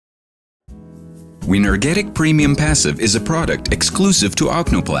Winergetic Premium Passive is a product exclusive to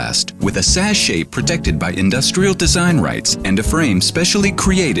Oknoplast, with a sash shape protected by industrial design rights and a frame specially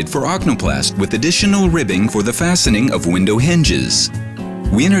created for Oknoplast with additional ribbing for the fastening of window hinges.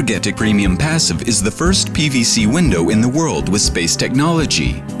 Winergetic Premium Passive is the first PVC window in the world with space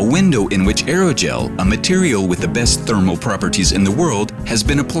technology, a window in which aerogel, a material with the best thermal properties in the world, has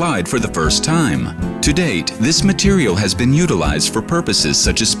been applied for the first time. To date, this material has been utilized for purposes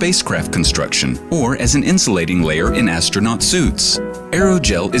such as spacecraft construction or as an insulating layer in astronaut suits.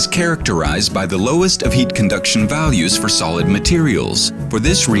 Aerogel is characterized by the lowest of heat conduction values for solid materials. For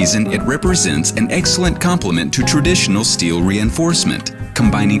this reason, it represents an excellent complement to traditional steel reinforcement,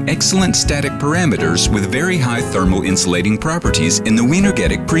 combining excellent static parameters with very high thermal insulating properties in the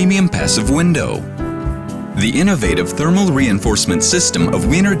Winergetic Premium Passive window. The innovative thermal reinforcement system of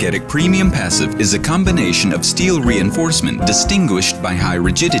Winergetic Premium Passive is a combination of steel reinforcement distinguished by high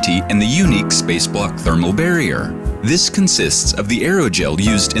rigidity and the unique SpaceBlock thermal barrier. This consists of the aerogel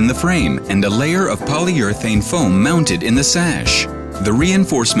used in the frame and a layer of polyurethane foam mounted in the sash. The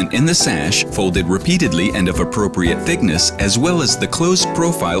reinforcement in the sash, folded repeatedly and of appropriate thickness, as well as the closed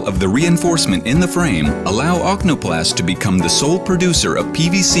profile of the reinforcement in the frame, allow Oknoplast to become the sole producer of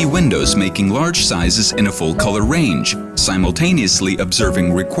PVC windows making large sizes in a full color range, simultaneously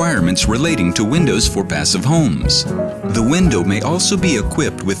observing requirements relating to windows for passive homes. The window may also be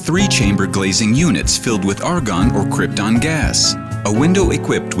equipped with 3-chamber glazing units filled with argon or krypton gas. A window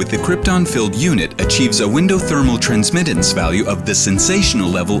equipped with the krypton-filled unit achieves a window thermal transmittance value of the sensational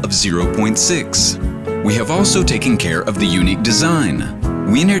level of 0.6. We have also taken care of the unique design.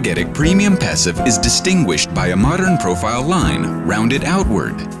 Winergetic Premium Passive is distinguished by a modern profile line, rounded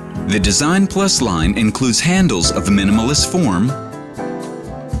outward. The Design Plus line includes handles of minimalist form,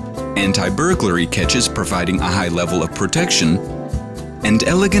 anti-burglary catches providing a high level of protection, and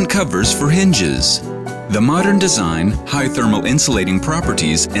elegant covers for hinges. The modern design, high thermal insulating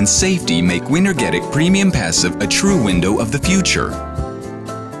properties, and safety make Winergetic Premium Passive a true window of the future.